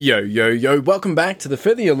Yo, yo, yo, welcome back to the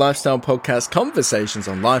Further Your Lifestyle podcast, conversations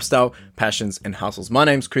on lifestyle, passions, and hustles. My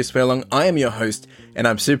name's Chris Furlong, I am your host, and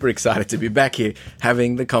I'm super excited to be back here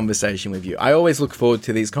having the conversation with you. I always look forward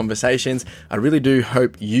to these conversations. I really do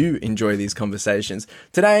hope you enjoy these conversations.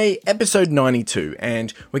 Today, episode 92,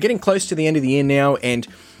 and we're getting close to the end of the year now, and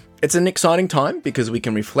it's an exciting time because we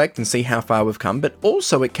can reflect and see how far we've come, but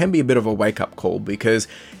also it can be a bit of a wake-up call because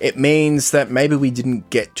it means that maybe we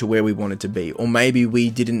didn't get to where we wanted to be, or maybe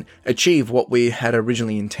we didn't achieve what we had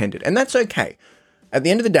originally intended, and that's okay. At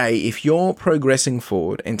the end of the day, if you're progressing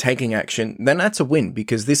forward and taking action, then that's a win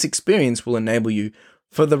because this experience will enable you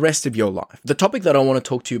for the rest of your life. The topic that I want to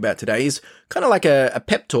talk to you about today is kind of like a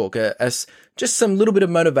pep talk, just some little bit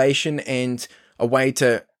of motivation and a way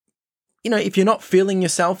to, if you're not feeling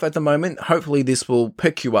yourself at the moment, hopefully this will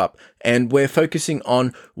perk you up. And we're focusing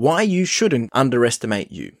on why you shouldn't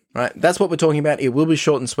underestimate you, right? That's what we're talking about. It will be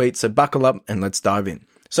short and sweet, so buckle up and let's dive in.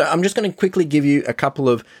 So I'm just going to quickly give you a couple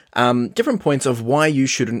of different points of why you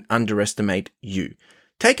shouldn't underestimate you.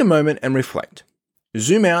 Take a moment and reflect.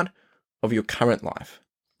 Zoom out of your current life.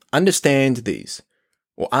 Understand these,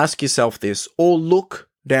 or ask yourself this, or look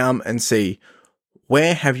down and see,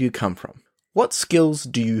 where have you come from? What skills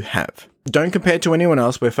do you have? Don't compare to anyone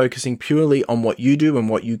else. We're focusing purely on what you do and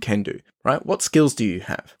what you can do, right? What skills do you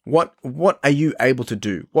have? What are you able to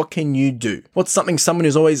do? What can you do? What's something someone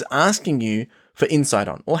is always asking you for insight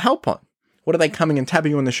on or help on? What are they coming and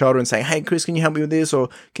tapping you on the shoulder and saying, hey, Chris, can you help me with this? Or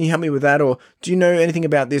can you help me with that? Or do you know anything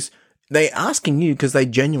about this? They're asking you because they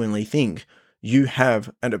genuinely think you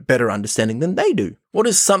have a better understanding than they do. What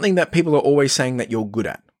is something that people are always saying that you're good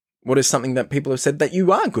at? What is something that people have said that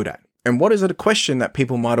you are good at? And what is it a question that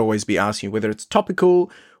people might always be asking you, whether it's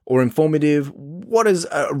topical or informative? What is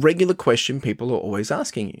a regular question people are always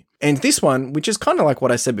asking you? And this one, which is kind of like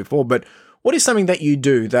what I said before, but what is something that you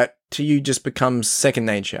do that to you just becomes second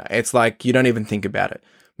nature? It's like you don't even think about it.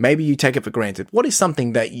 Maybe you take it for granted. What is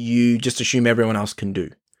something that you just assume everyone else can do,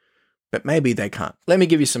 but maybe they can't? Let me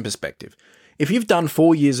give you some perspective. If you've done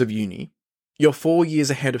 4 years of uni, you're 4 years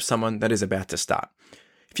ahead of someone that is about to start.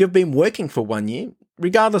 If you've been working for 1 year,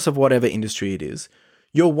 regardless of whatever industry it is,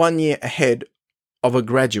 you're 1 year ahead of a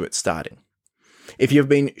graduate starting. If you've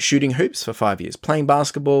been shooting hoops for 5 years, playing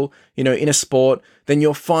basketball, in a sport, then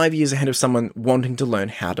you're 5 years ahead of someone wanting to learn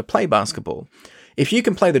how to play basketball. If you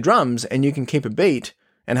can play the drums and you can keep a beat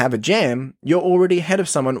and have a jam, you're already ahead of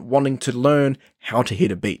someone wanting to learn how to hit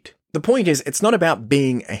a beat. The point is, it's not about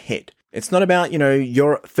being ahead. It's not about,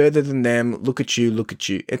 you're further than them, look at you.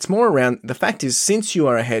 It's more around the fact is, since you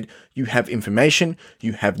are ahead, you have information,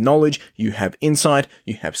 you have knowledge, you have insight,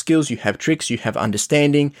 you have skills, you have tricks, you have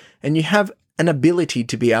understanding, and you have an ability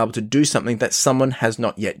to be able to do something that someone has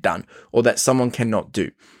not yet done or that someone cannot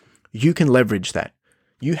do. You can leverage that.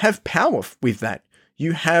 You have power with that.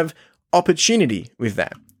 You have opportunity with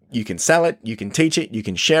that. You can sell it, you can teach it, you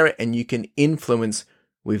can share it, and you can influence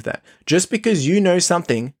with that. Just because you know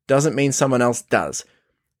something doesn't mean someone else does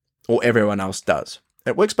or everyone else does.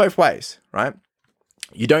 It works both ways, right?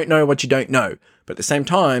 You don't know what you don't know, but at the same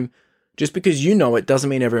time, just because you know it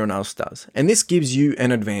doesn't mean everyone else does. And this gives you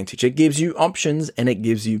an advantage. It gives you options and it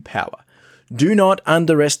gives you power. Do not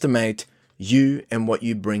underestimate you and what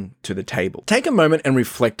you bring to the table. Take a moment and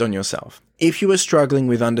reflect on yourself. If you are struggling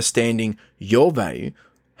with understanding your value,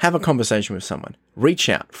 have a conversation with someone. Reach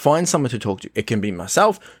out. Find someone to talk to. It can be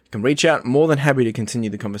myself. You can reach out. More than happy to continue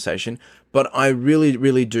the conversation. But I really,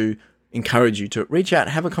 really do encourage you to reach out,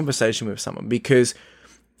 have a conversation with someone, because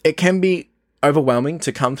it can be overwhelming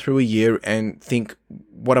to come through a year and think,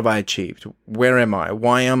 what have I achieved? Where am I?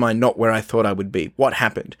 Why am I not where I thought I would be? What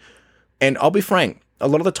happened? And I'll be frank, a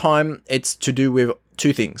lot of the time it's to do with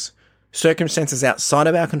two things: circumstances outside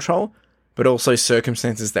of our control, but also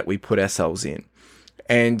circumstances that we put ourselves in.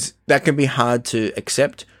 And that can be hard to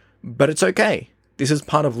accept, but it's okay. This is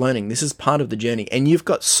part of learning. This is part of the journey. And you've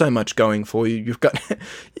got so much going for you.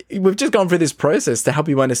 We've just gone through this process to help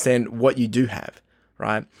you understand what you do have,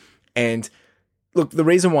 right? And look, the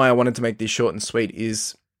reason why I wanted to make this short and sweet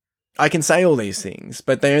is I can say all these things,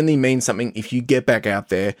 but they only mean something if you get back out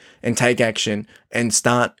there and take action and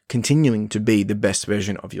start continuing to be the best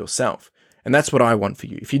version of yourself. And that's what I want for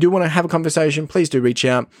you. If you do want to have a conversation, please do reach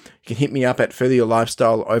out. You can hit me up at Further Your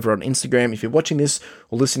Lifestyle over on Instagram. If you're watching this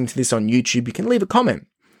or listening to this on YouTube, you can leave a comment.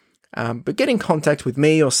 But get in contact with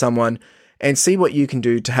me or someone and see what you can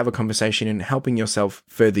do to have a conversation and helping yourself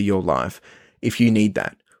further your life if you need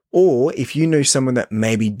that. Or if you know someone that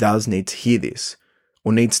maybe does need to hear this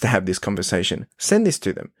or needs to have this conversation, send this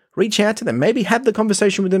to them. Reach out to them. Maybe have the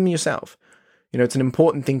conversation with them yourself. It's an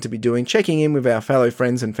important thing to be doing, checking in with our fellow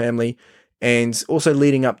friends and family And also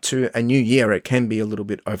leading up to a new year, it can be a little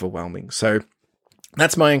bit overwhelming. So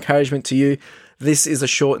that's my encouragement to you. This is a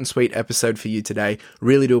short and sweet episode for you today.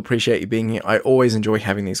 Really do appreciate you being here. I always enjoy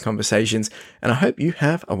having these conversations, and I hope you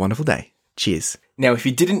have a wonderful day. Cheers. Now, if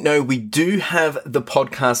you didn't know, we do have the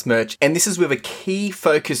podcast merch, and this is with a key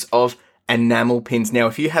focus of enamel pins. Now,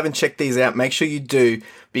 if you haven't checked these out, make sure you do,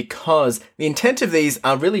 because the intent of these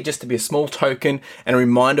are really just to be a small token and a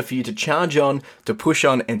reminder for you to charge on, to push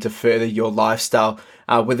on, and to further your lifestyle,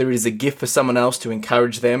 whether it is a gift for someone else to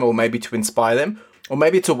encourage them or maybe to inspire them, or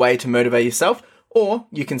maybe it's a way to motivate yourself, or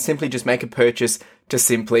you can simply just make a purchase to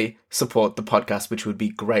simply support the podcast, which would be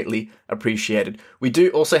greatly appreciated. We do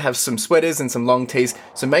also have some sweaters and some long tees,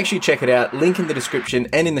 so make sure you check it out. Link in the description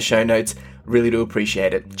and in the show notes. Really do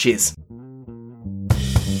appreciate it. Cheers.